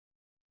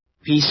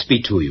Peace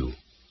be to you.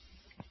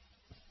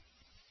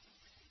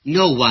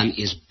 No one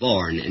is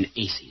born an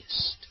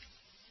atheist,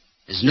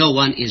 as no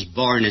one is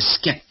born a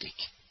skeptic.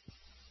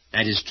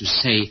 That is to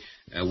say,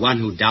 one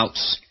who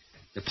doubts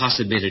the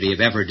possibility of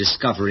ever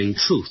discovering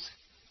truth.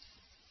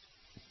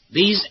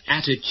 These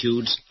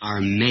attitudes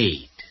are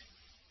made,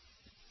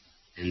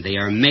 and they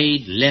are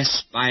made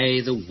less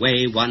by the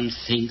way one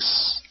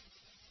thinks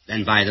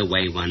than by the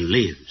way one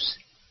lives.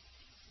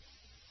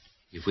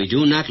 If we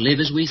do not live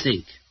as we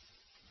think,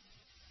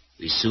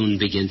 we soon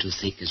begin to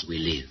think as we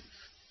live.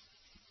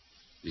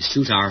 We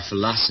suit our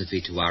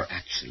philosophy to our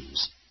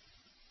actions.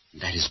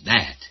 That is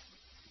bad.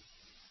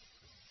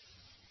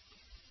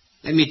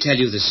 Let me tell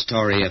you the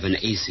story of an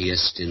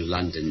atheist in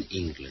London,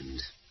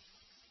 England.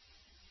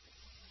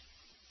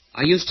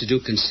 I used to do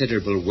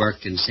considerable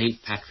work in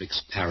St.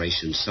 Patrick's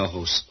Parish in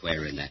Soho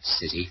Square in that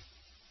city.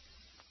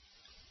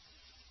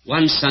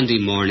 One Sunday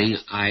morning,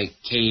 I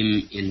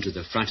came into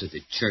the front of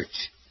the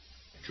church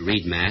to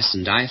read Mass,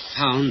 and I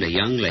found a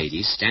young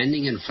lady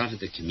standing in front of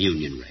the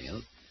communion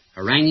rail,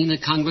 haranguing the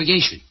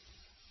congregation.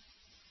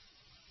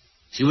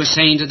 She was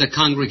saying to the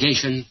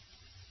congregation,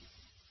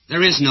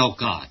 "There is no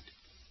God.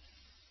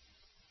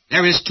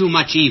 There is too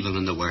much evil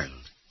in the world.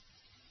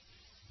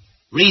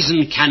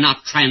 Reason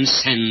cannot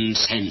transcend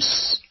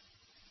sense.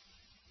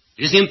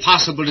 It is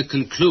impossible to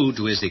conclude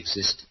to his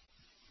existence.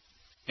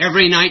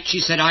 Every night,"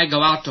 she said, "I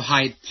go out to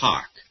Hyde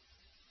Park.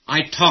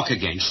 I talk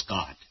against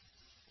God.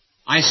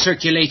 I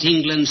circulate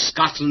England,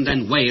 Scotland,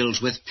 and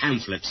Wales with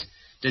pamphlets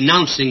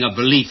denouncing a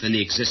belief in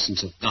the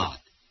existence of God."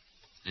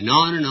 And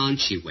on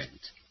she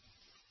went.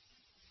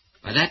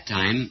 By that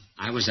time,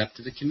 I was up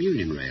to the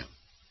communion rail.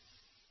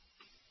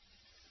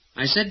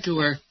 I said to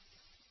her,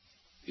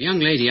 "Young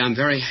lady, I'm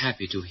very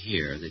happy to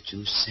hear that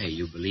you say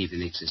you believe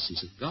in the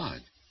existence of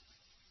God."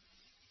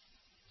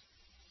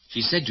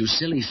 She said, "You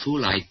silly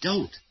fool, I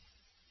don't."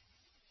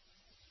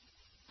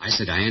 I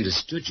said, "I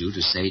understood you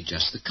to say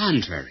just the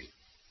contrary.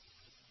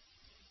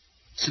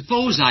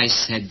 Suppose," I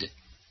said,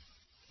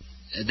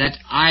 "that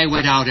I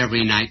went out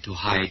every night to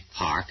Hyde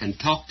Park and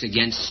talked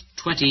against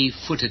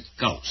 20-footed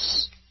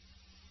ghosts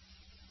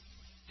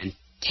and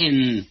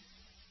 10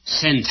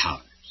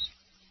 centaurs.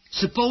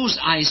 Suppose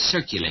I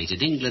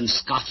circulated England,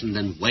 Scotland,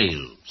 and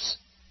Wales,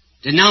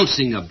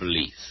 denouncing a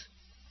belief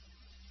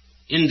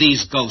in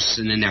these ghosts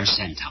and in their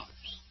centaurs.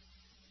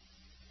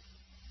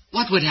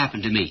 What would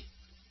happen to me?"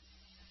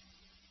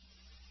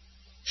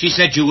 She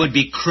said, "You would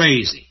be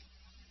crazy.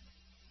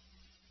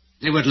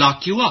 They would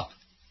lock you up."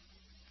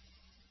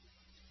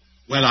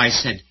 Well, I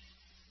said,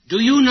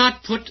 "Do you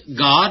not put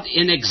God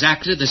in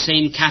exactly the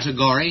same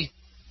category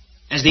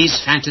as these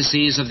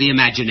fantasies of the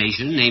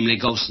imagination, namely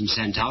ghosts and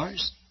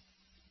centaurs?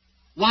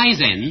 Why,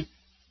 then,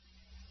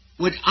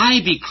 would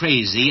I be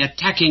crazy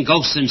attacking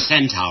ghosts and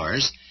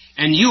centaurs,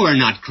 and you are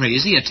not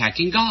crazy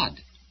attacking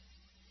God?"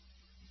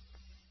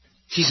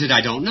 She said,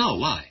 "I don't know.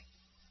 Why?"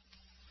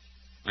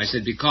 I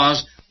said,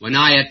 "Because when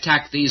I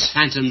attack these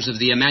phantoms of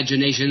the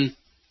imagination,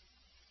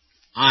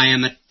 I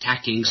am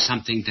attacking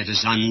something that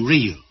is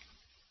unreal.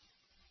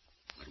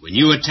 But when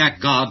you attack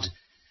God,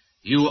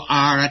 you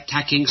are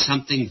attacking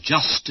something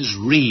just as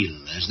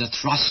real as the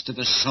thrust of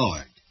a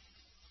sword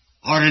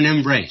or an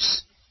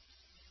embrace.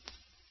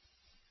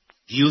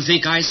 Do you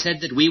think," I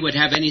said, "that we would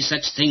have any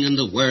such thing in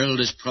the world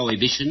as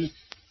prohibition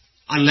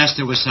unless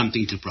there was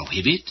something to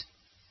prohibit?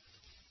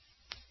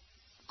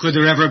 Could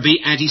there ever be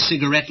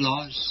anti-cigarette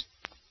laws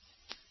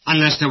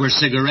unless there were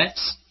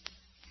cigarettes?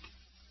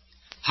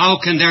 How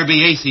can there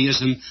be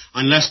atheism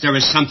unless there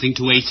is something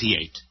to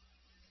atheate?"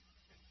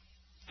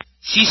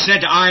 She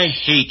said, "I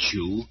hate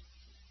you."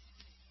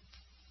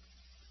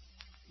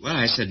 Well,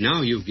 I said,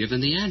 "Now you've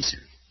given the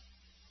answer.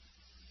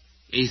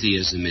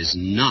 Atheism is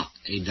not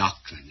a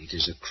doctrine. It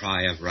is a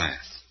cry of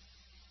wrath."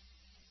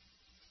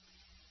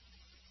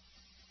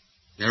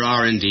 There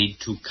are indeed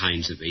two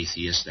kinds of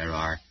atheists. There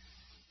are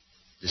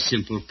the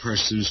simple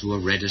persons who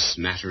have read a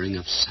smattering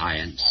of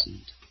science,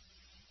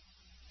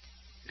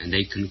 and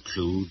they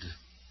conclude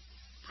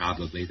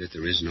probably that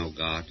there is no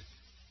God.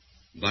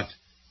 But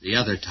the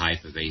other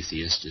type of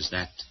atheist is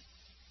that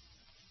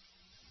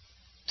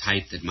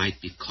type that might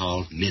be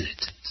called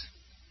militant,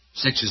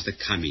 such as the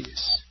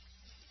communists.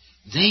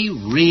 They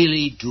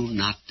really do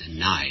not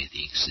deny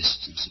the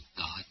existence of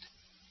God.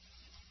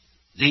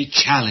 They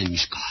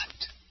challenge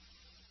God.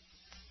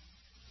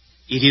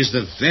 It is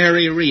the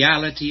very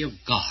reality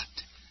of God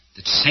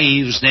that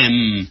saves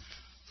them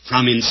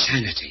from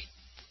insanity.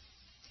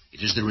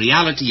 It is the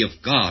reality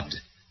of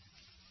God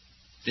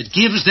that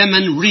gives them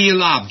a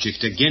real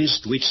object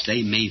against which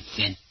they may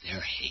vent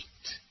their hate.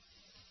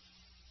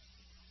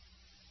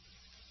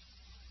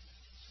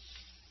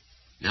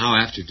 Now,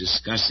 after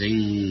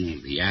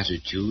discussing the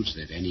attitudes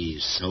that any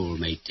soul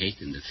may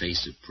take in the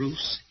face of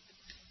proofs,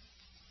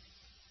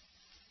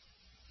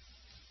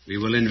 we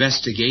will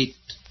investigate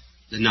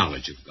the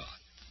knowledge of God.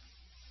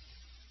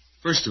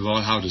 First of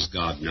all, how does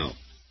God know?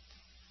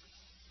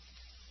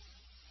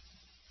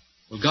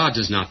 Well, God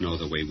does not know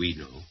the way we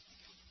know.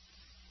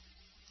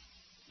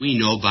 We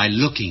know by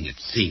looking at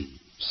things.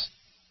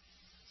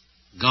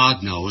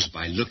 God knows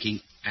by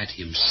looking at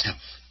himself.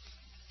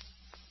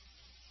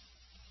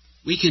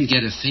 We can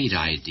get a faint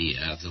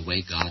idea of the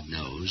way God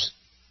knows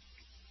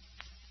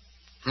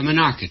from an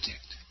architect.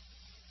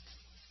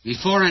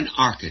 Before an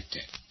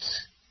architect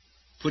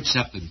puts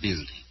up a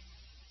building,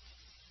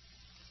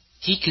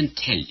 he can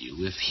tell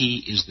you, if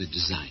he is the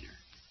designer,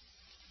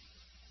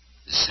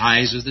 the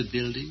size of the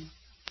building,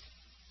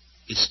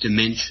 its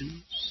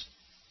dimensions,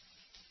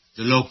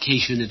 the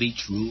location of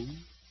each room,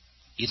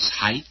 its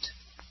height,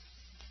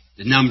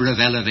 the number of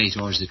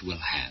elevators it will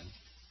have,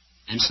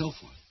 and so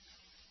forth.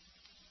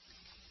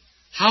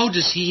 How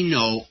does he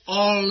know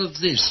all of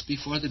this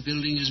before the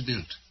building is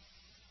built?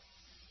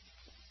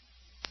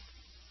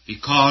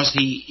 Because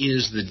he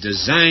is the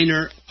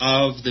designer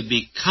of the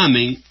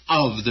becoming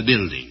of the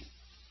building.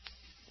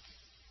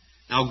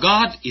 Now,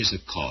 God is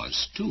a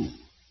cause, too.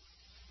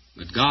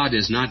 But God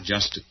is not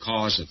just a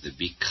cause of the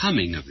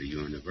becoming of the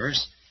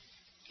universe.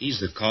 He's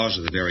the cause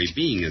of the very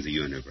being of the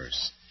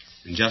universe.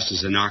 And just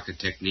as an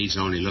architect needs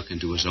only look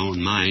into his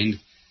own mind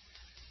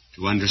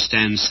to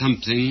understand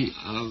something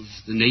of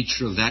the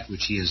nature of that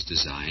which he has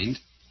designed,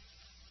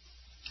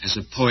 as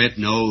a poet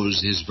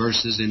knows his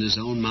verses in his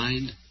own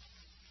mind,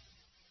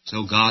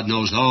 so God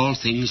knows all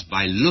things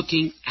by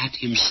looking at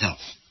himself.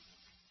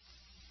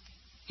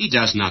 He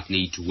does not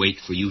need to wait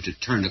for you to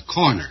turn a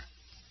corner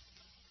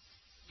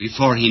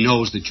before he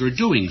knows that you're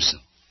doing so.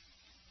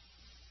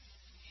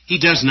 He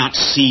does not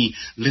see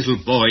little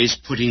boys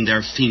putting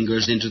their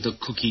fingers into the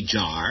cookie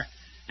jar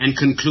and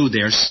conclude they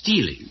are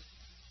stealing.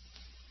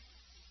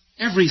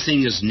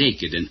 Everything is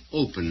naked and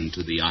open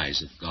to the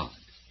eyes of God.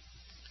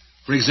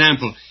 For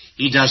example,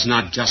 he does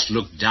not just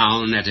look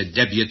down at a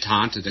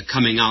debutante at a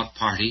coming-out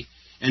party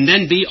and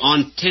then be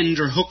on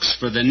tender hooks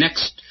for the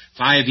next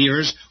 5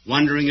 years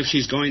wondering if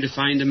she's going to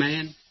find a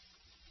man.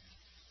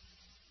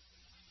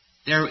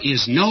 There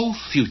is no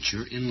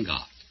future in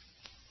God.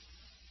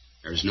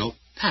 There is no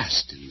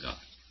past in God.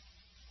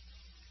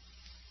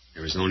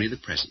 There is only the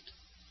present.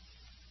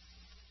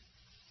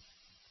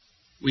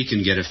 We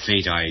can get a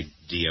faint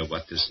idea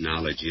what this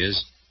knowledge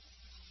is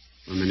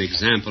from an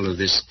example of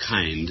this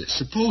kind.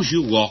 Suppose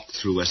you walked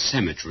through a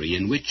cemetery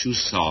in which you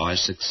saw a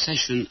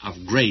succession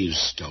of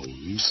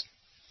gravestones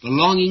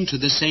belonging to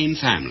the same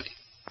family.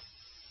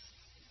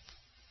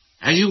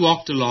 As you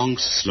walked along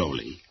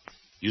slowly,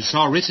 you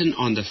saw written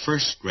on the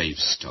first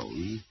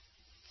gravestone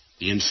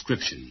the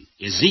inscription,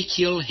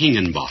 Ezekiel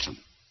Higginbottom,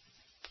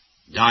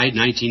 died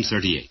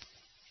 1938.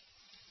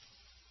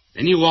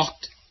 Then you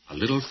walked a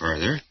little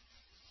further,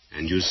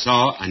 and you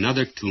saw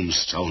another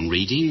tombstone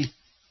reading,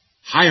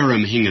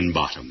 Hiram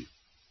Higginbottom,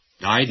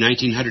 died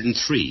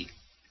 1903.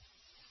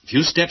 A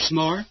few steps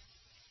more,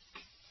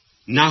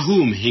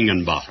 Nahum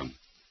Higginbottom,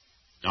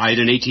 died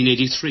in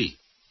 1883.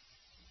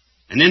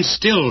 And then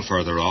still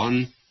further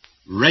on,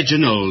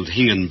 Reginald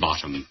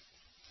Higginbottom,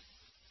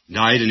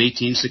 died in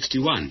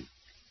 1861.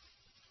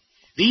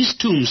 These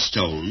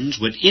tombstones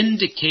would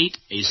indicate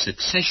a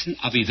succession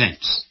of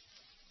events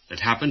that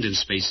happened in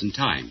space and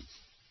time.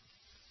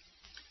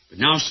 But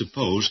now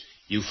suppose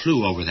you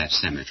flew over that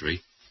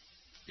cemetery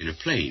in a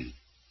plane.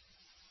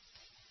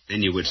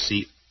 Then you would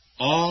see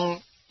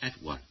all at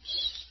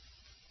once.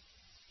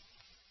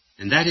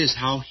 And that is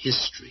how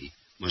history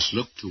must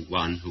look to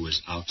one who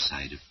is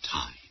outside of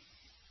time.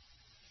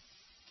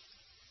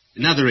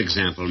 Another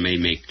example may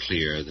make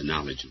clear the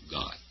knowledge of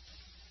God.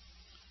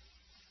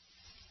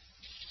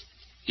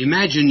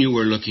 Imagine you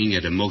were looking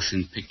at a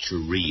motion picture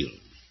reel.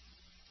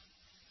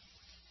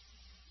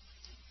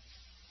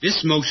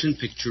 This motion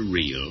picture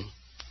reel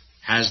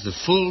has the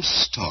full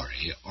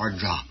story or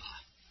drama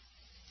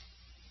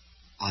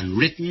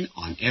unwritten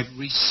on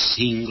every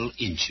single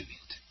inch of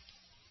it.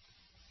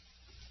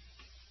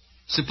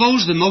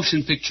 Suppose the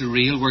motion picture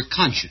reel were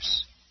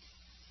conscious.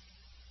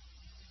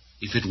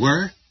 If it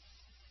were,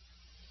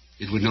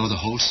 it would know the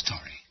whole story.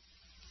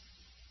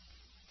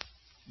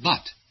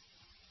 But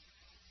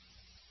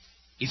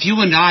if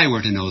you and I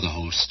were to know the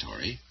whole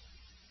story,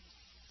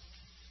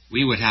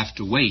 we would have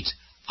to wait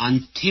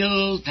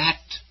until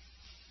that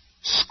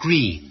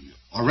screen,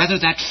 or rather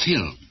that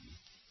film,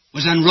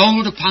 was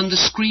unrolled upon the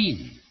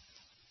screen.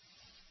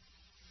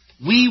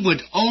 We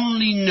would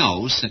only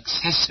know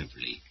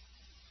successively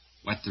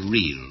what the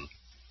reel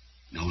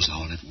knows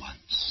all at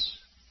once.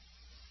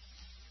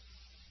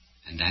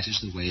 And that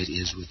is the way it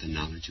is with the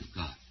knowledge of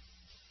God.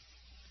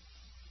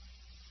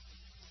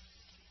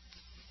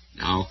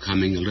 Now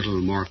coming a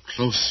little more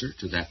closer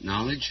to that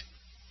knowledge,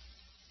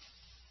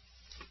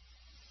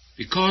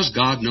 because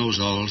God knows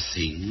all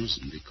things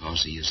and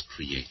because he is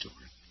creator,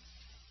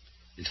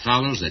 it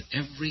follows that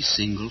every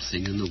single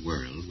thing in the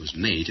world was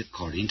made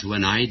according to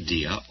an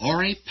idea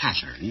or a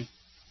pattern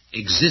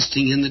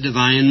existing in the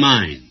divine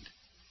mind.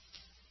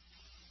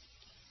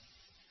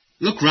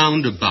 Look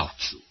round about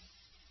you.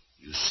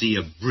 You see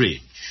a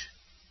bridge,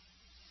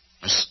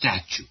 a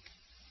statue,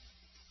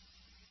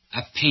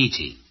 a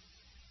painting,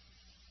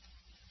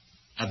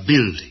 a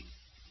building.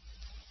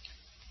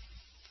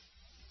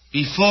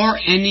 Before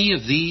any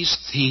of these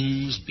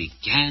things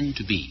began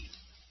to be,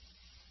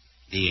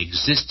 They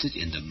existed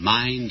in the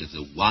mind of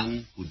the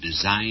one who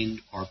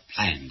designed or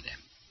planned them.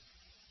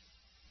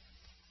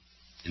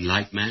 In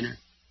like manner,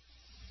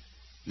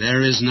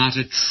 there is not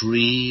a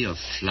tree, a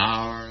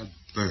flower, a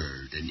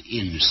bird, an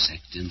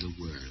insect in the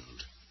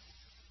world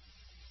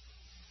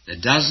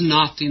that does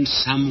not in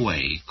some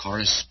way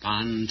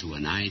correspond to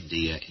an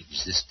idea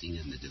existing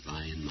in the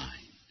divine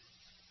mind.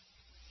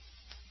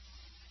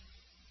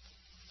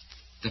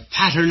 The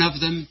pattern of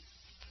them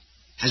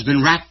has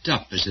been wrapped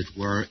up, as it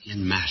were,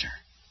 in matter.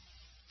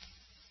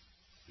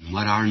 And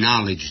what our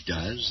knowledge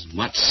does, and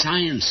what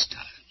science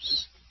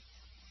does,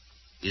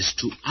 is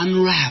to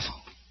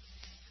unravel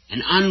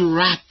and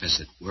unwrap, as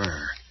it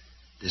were,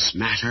 this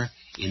matter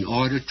in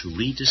order to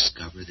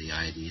rediscover the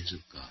ideas of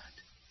God.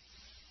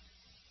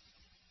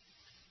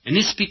 And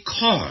it's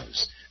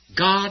because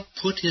God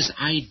put His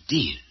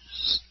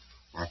ideas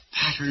or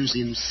patterns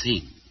in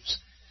things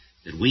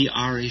that we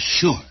are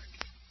assured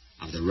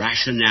of the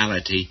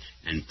rationality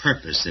and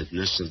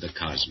purposiveness of the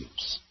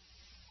cosmos.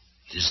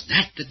 It is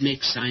that that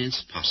makes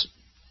science possible.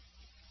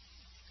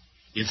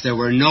 If there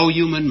were no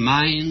human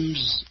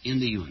minds in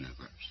the universe,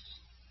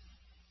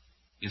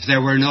 if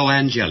there were no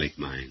angelic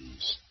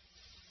minds,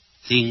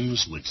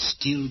 things would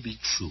still be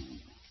true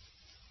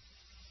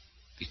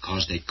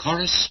because they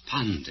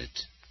corresponded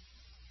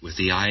with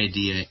the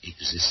idea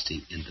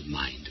existing in the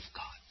mind of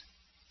God.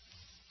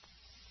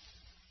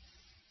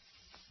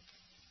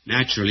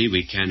 Naturally,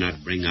 we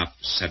cannot bring up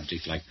a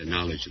subject like the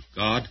knowledge of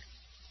God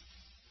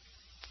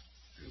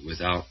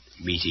without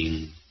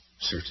meeting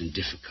certain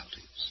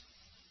difficulties.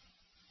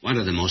 One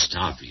of the most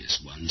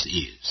obvious ones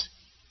is,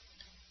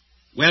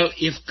 well,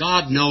 if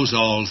God knows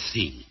all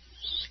things,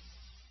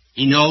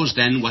 He knows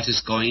then what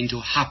is going to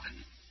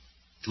happen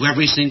to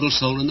every single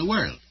soul in the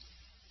world.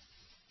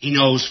 He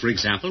knows, for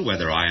example,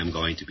 whether I am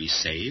going to be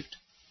saved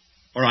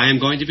or I am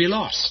going to be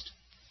lost.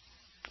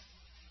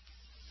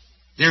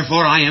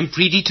 Therefore, I am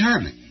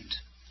predetermined.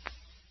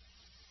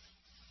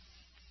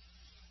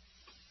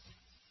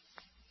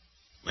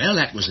 Well,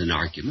 that was an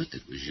argument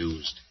that was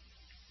used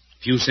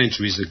a few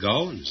centuries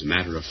ago, and as a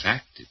matter of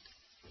fact, it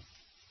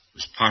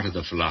was part of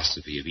the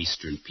philosophy of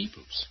Eastern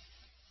peoples.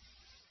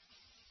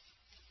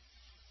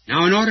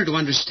 Now, in order to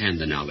understand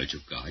the knowledge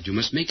of God, you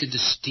must make a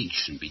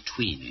distinction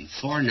between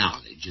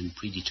foreknowledge and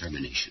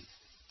predetermination.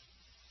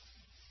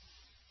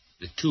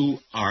 The two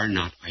are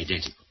not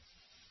identical.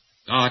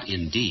 God,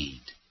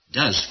 indeed,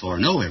 does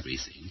foreknow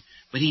everything,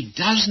 but He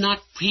does not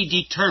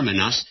predetermine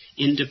us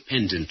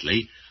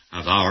independently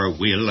of our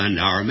will and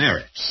our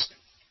merits.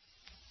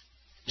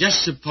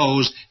 Just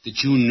suppose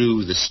that you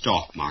knew the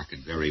stock market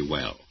very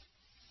well.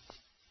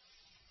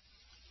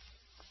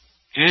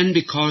 And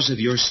because of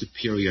your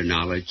superior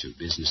knowledge of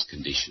business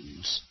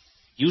conditions,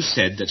 you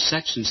said that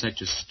such and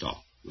such a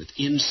stock,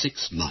 within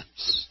 6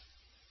 months,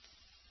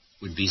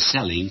 would be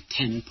selling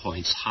 10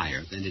 points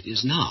higher than it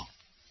is now.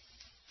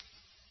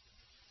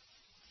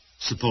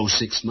 Suppose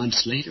 6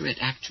 months later it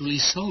actually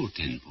sold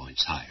 10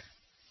 points higher.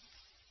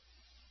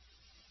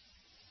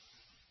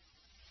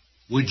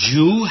 Would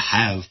you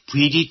have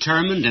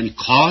predetermined and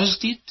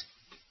caused it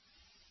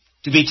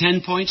to be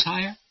 10 points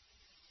higher,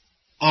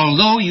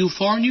 although you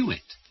foreknew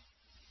it?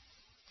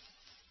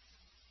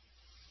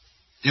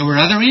 There were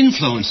other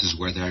influences,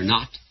 were there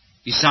not,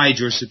 besides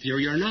your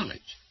superior knowledge?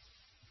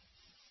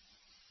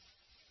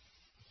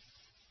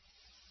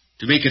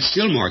 To make it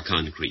still more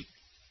concrete,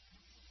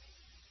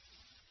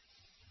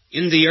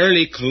 in the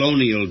early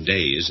colonial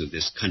days of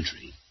this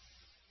country,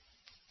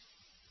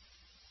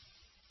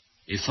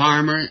 a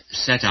farmer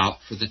set out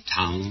for the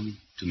town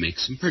to make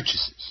some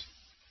purchases.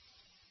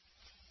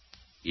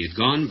 He had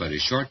gone but a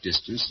short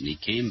distance, and he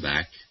came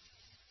back,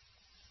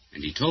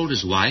 and he told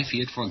his wife he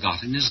had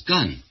forgotten his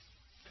gun.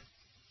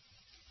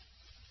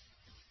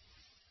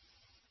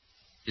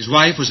 His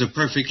wife was a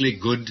perfectly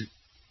good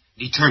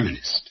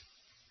determinist,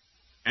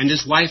 and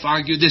his wife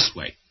argued this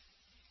way: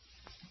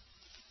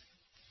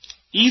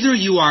 either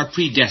you are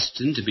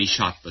predestined to be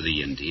shot by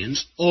the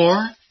Indians,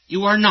 or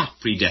you are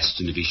not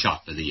predestined to be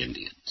shot by the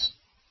Indians.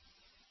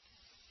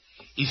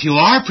 If you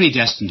are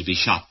predestined to be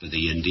shot by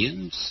the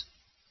Indians,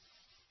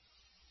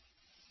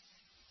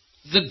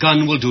 the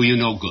gun will do you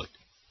no good.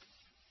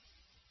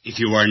 If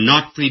you are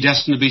not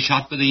predestined to be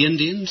shot by the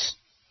Indians,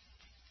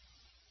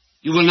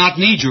 you will not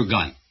need your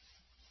gun.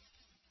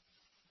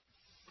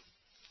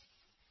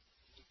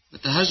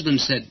 But the husband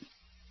said,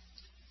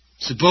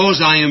 suppose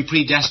I am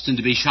predestined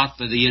to be shot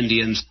by the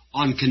Indians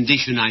on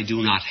condition I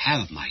do not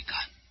have my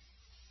gun.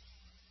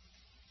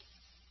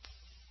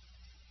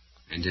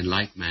 And in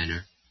like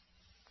manner,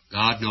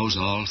 God knows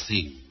all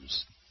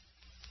things,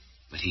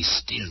 but He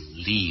still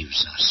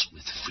leaves us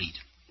with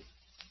freedom.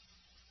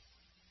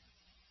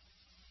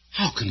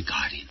 How can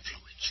God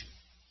influence you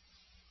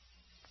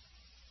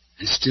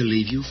and still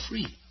leave you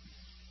free?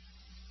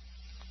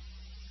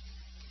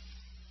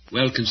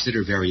 Well,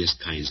 consider various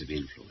kinds of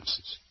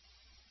influences.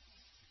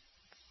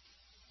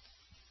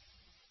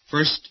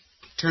 First,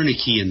 turn a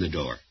key in the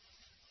door.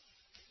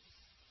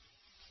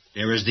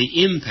 There is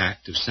the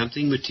impact of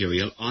something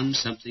material on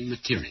something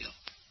material.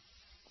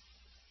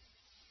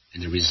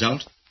 And the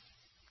result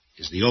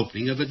is the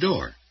opening of a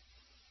door.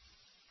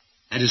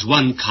 That is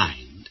one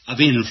kind of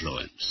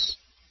influence.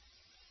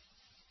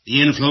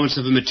 The influence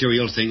of a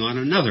material thing on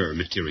another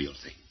material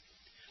thing.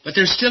 But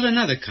there's still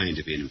another kind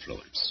of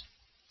influence.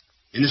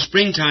 In the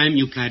springtime,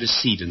 you plant a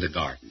seed in the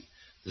garden.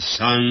 The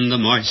sun, the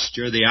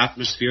moisture, the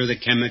atmosphere, the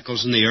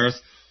chemicals in the earth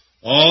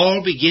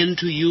all begin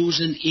to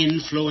use an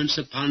influence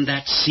upon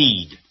that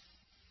seed.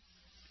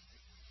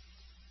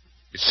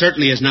 It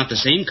certainly is not the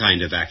same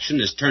kind of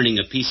action as turning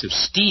a piece of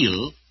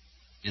steel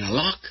in a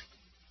lock.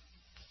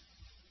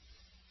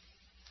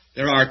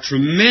 There are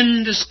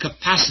tremendous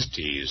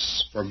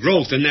capacities for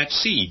growth in that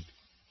seed.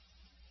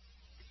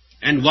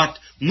 And what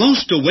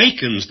most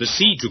awakens the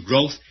seed to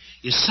growth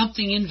is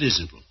something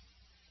invisible,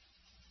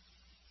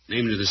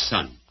 namely the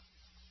sun.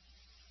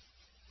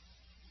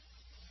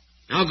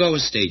 Now go a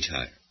stage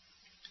higher.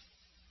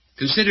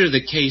 Consider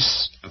the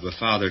case of a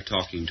father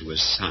talking to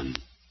his son,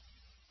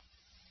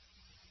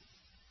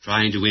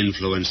 trying to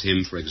influence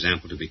him, for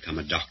example, to become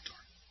a doctor.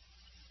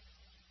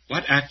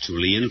 What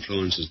actually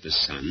influences the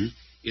son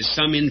is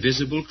some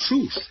invisible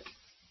truth,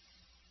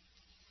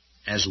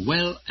 as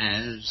well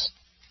as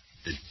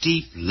the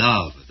deep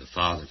love of the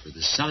father for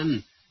the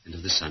son and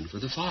of the son for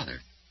the father.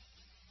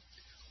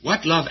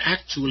 What love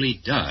actually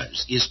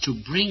does is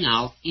to bring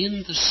out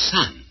in the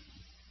son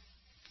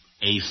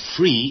a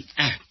free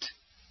act.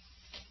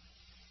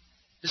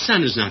 The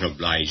son is not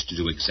obliged to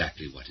do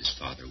exactly what his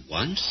father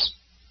wants.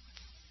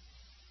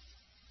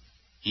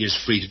 He is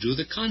free to do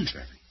the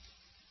contrary.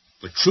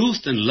 But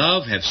truth and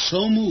love have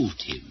so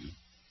moved him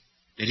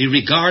that he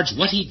regards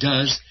what he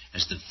does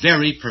as the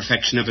very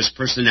perfection of his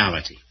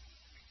personality.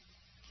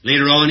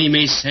 Later on he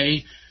may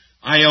say,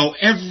 I owe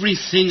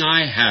everything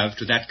I have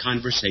to that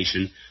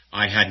conversation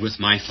I had with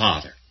my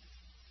father.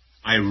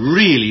 I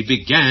really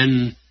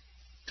began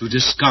to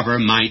discover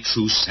my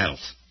true self.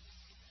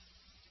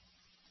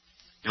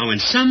 Now, in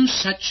some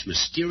such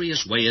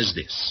mysterious way as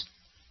this,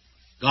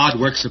 God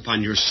works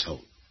upon your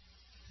soul.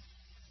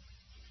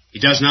 He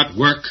does not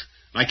work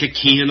like a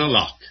key in a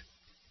lock.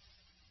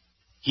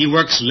 He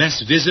works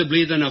less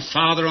visibly than a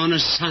father on a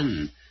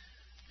son,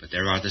 but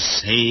there are the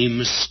same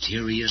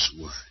mysterious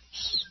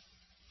words,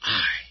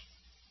 I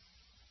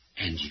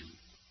and you.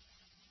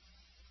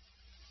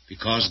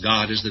 Because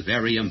God is the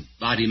very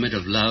embodiment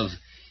of love,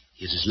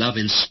 His love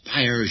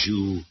inspires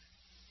you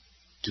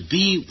to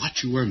be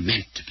what you were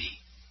meant to be.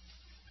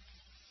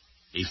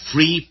 A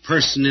free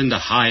person in the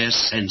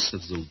highest sense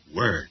of the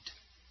word.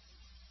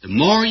 The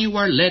more you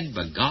are led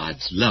by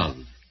God's love,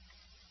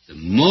 the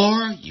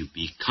more you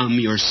become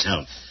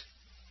yourself.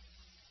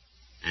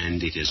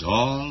 And it is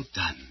all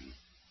done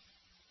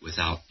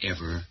without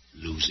ever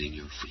losing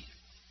your freedom.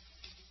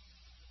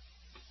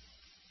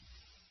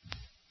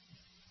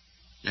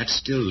 That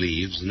still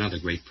leaves another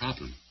great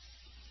problem.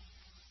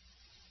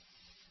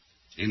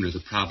 Namely, the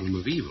problem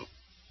of evil.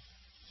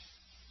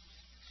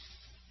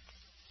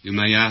 You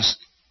may ask,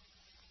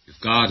 if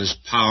God is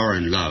power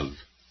and love,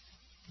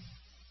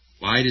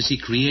 why does He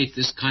create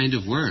this kind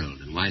of world,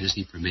 and why does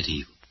He permit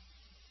evil?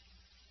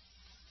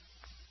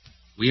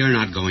 We are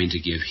not going to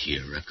give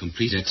here a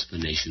complete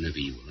explanation of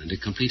evil, and a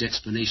complete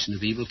explanation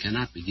of evil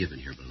cannot be given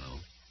here below.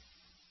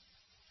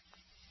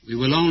 We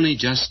will only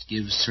just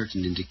give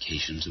certain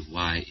indications of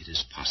why it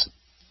is possible.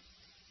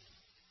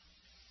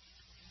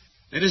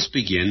 Let us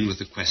begin with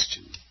the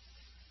question,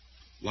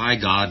 why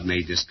God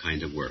made this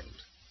kind of world.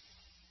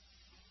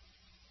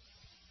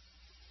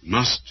 We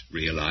must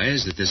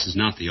realize that this is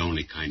not the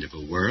only kind of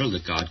a world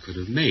that God could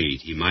have made.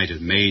 He might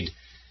have made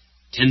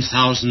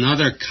 10,000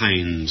 other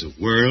kinds of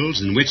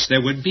worlds in which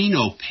there would be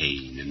no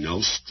pain and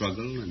no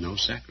struggle and no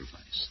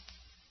sacrifice.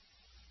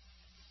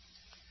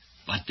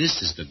 But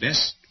this is the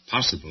best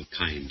possible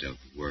kind of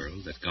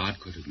world that God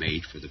could have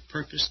made for the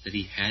purpose that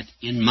He had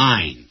in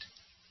mind.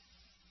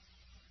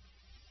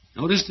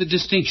 Notice the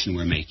distinction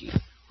we're making.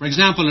 For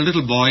example, a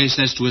little boy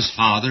says to his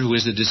father, who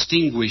is a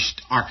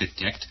distinguished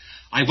architect,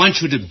 I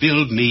want you to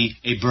build me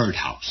a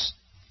birdhouse.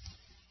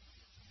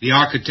 The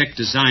architect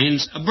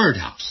designs a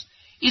birdhouse.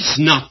 It's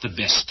not the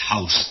best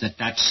house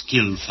that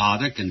skilled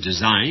father can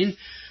design,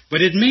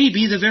 but it may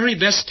be the very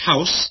best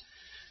house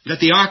that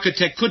the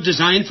architect could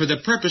design for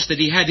the purpose that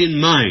he had in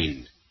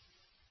mind,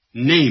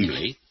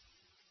 namely,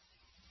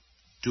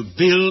 to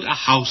build a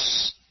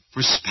house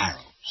for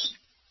sparrows.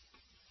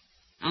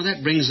 Now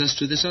that brings us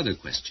to this other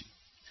question.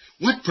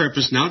 What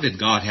purpose now did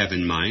God have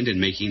in mind in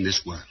making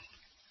this world?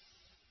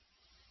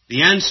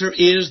 The answer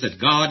is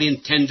that God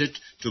intended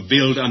to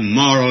build a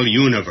moral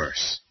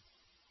universe.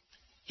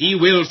 He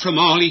willed from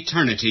all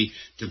eternity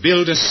to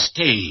build a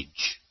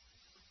stage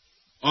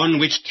on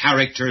which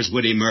characters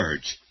would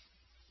emerge.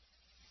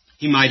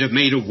 He might have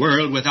made a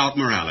world without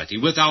morality,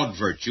 without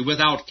virtue,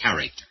 without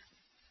character.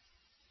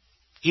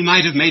 He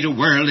might have made a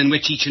world in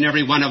which each and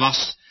every one of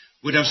us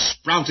would have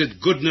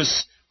sprouted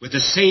goodness with the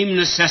same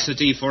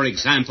necessity, for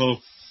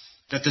example,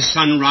 that the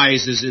sun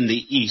rises in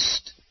the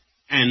east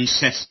and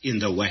sets in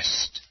the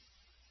west.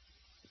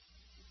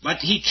 But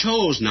He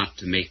chose not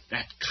to make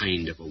that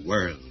kind of a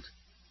world.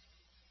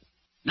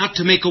 Not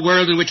to make a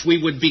world in which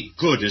we would be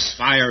good as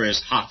fire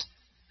is hot,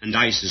 and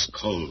ice is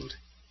cold.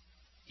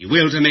 He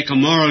willed to make a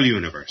moral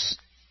universe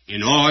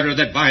in order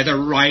that by the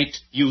right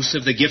use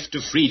of the gift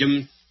of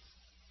freedom,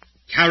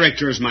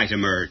 characters might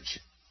emerge.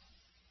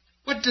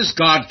 What does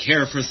God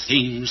care for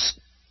things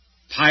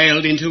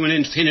piled into an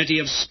infinity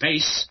of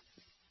space,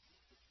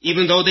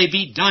 even though they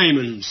be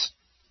diamonds?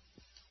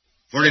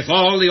 For if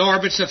all the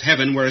orbits of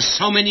heaven were as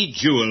so many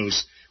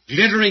jewels,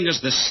 glittering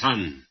as the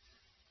sun,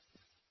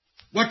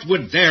 what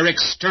would their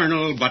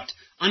external but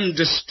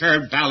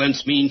undisturbed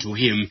balance mean to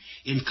him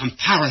in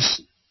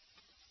comparison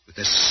with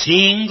a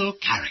single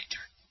character,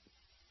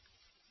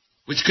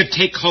 which could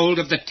take hold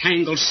of the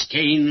tangled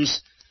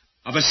skeins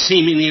of a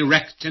seemingly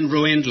wrecked and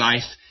ruined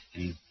life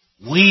and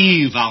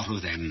weave out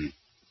of them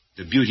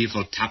the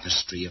beautiful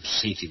tapestry of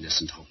saintliness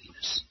and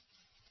holiness?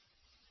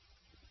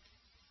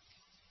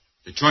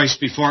 The choice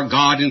before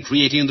God in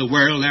creating the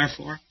world,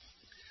 therefore,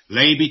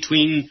 lay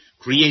between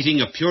creating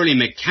a purely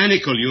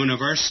mechanical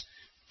universe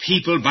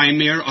peopled by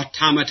mere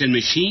automaton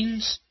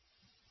machines,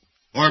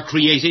 or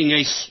creating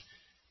a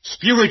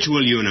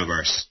spiritual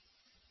universe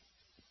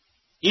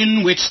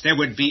in which there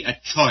would be a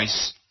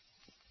choice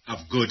of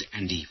good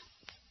and evil.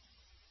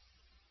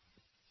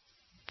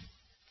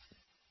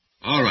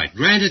 All right,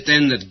 granted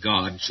then that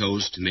God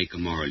chose to make a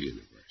moral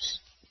universe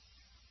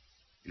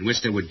in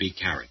which there would be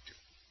character.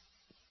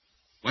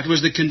 What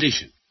was the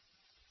condition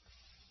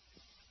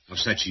of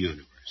such a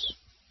universe?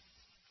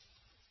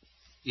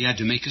 He had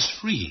to make us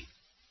free.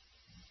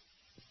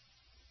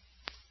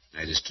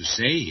 That is to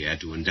say, he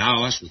had to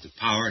endow us with the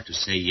power to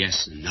say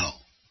yes and no,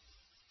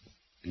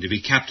 and to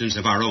be captains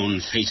of our own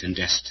fate and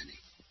destiny.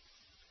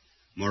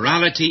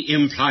 Morality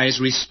implies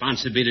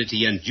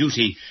responsibility and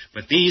duty,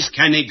 but these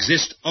can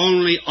exist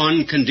only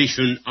on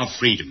condition of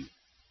freedom.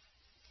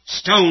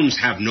 Stones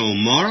have no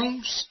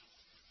morals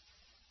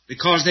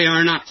because they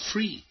are not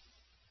free.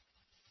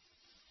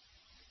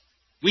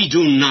 We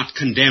do not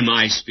condemn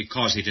ice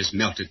because it is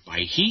melted by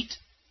heat.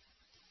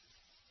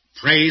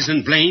 Praise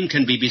and blame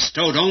can be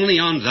bestowed only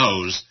on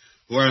those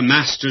who are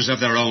masters of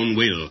their own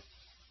will.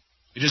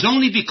 It is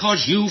only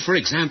because you, for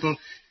example,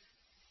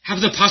 have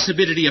the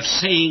possibility of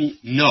saying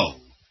no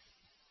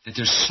that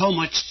there's so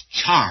much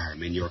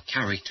charm in your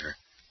character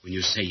when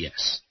you say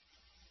yes.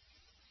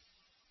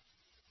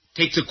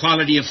 Take the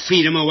quality of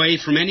freedom away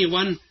from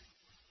anyone,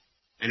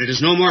 and it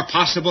is no more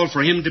possible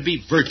for him to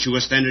be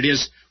virtuous than it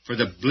is for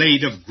the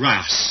blade of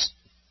grass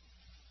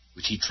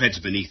which he treads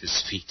beneath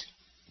his feet.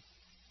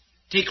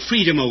 Take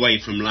freedom away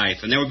from life,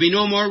 and there would be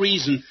no more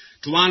reason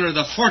to honor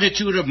the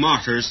fortitude of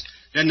martyrs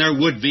than there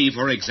would be,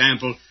 for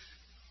example,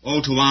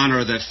 to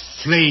honor the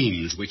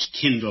flames which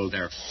kindle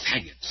their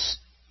faggots.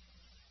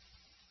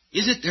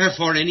 Is it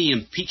therefore any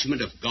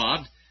impeachment of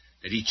God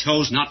that he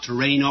chose not to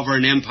reign over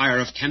an empire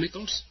of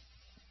chemicals?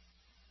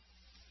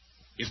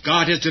 If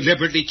God has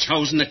deliberately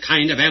chosen a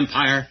kind of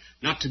empire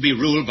not to be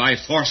ruled by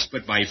force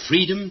but by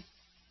freedom,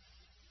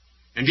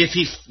 and if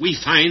we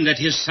find that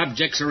his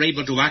subjects are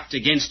able to act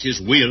against his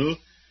will,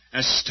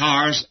 as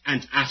stars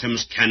and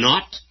atoms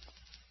cannot,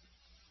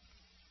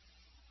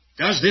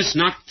 does this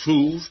not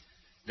prove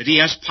that he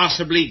has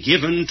possibly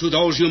given to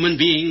those human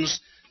beings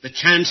the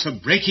chance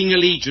of breaking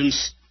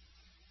allegiance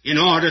in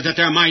order that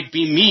there might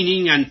be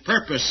meaning and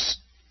purpose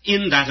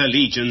in that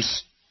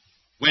allegiance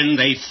when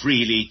they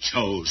freely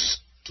chose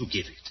to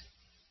give it?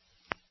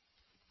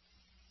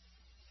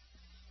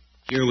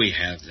 Here we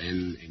have,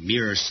 then, a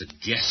mere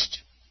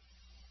suggestion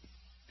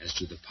as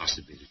to the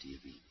possibility of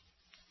evil.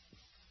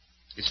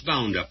 It's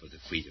bound up with the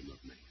freedom of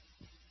man.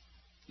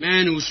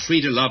 Man who is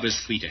free to love is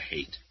free to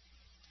hate.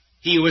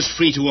 He who is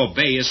free to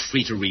obey is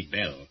free to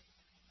rebel.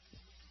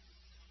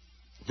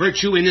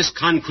 Virtue in this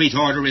concrete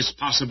order is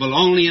possible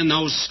only in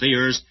those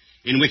spheres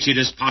in which it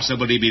is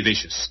possible to be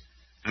vicious.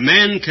 A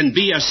man can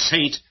be a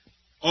saint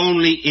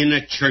only in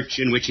a church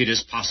in which it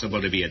is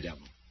possible to be a devil.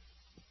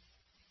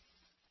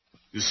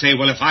 You say,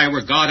 well, if I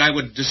were God, I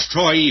would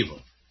destroy evil.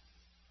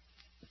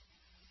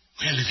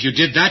 Well, if you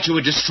did that, you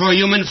would destroy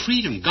human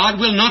freedom. God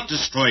will not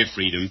destroy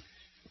freedom.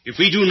 If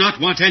we do not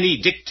want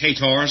any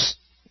dictators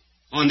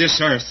on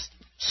this earth,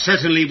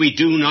 certainly we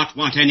do not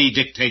want any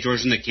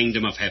dictators in the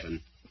kingdom of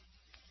heaven.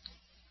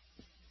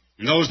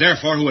 And those,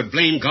 therefore, who would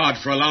blame God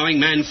for allowing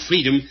man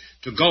freedom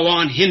to go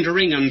on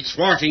hindering and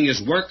thwarting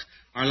his work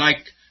are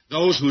like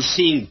those who,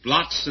 seeing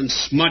blots and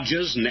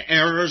smudges and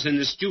errors in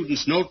the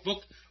student's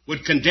notebook,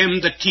 would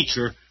condemn the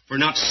teacher for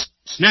not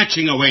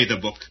snatching away the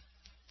book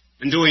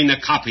and doing the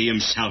copy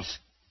himself.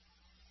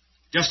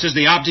 Just as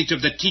the object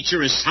of the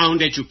teacher is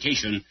sound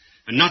education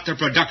and not the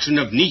production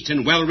of neat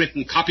and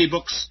well-written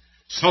copybooks,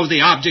 so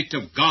the object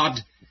of God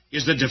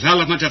is the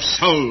development of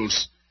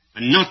souls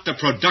and not the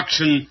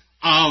production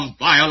of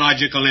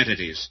biological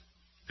entities.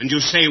 And you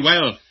say,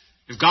 well,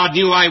 if God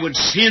knew I would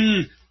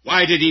sin,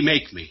 why did he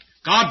make me?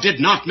 God did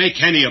not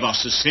make any of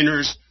us as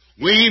sinners.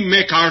 We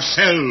make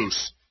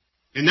ourselves.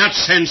 In that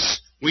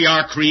sense, we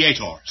are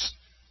creators.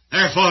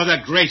 Therefore,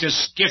 the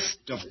greatest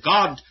gift of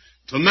God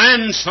to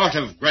man short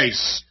of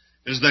grace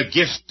is the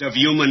gift of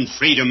human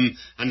freedom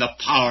and the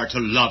power to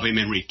love him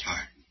in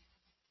return.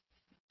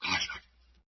 God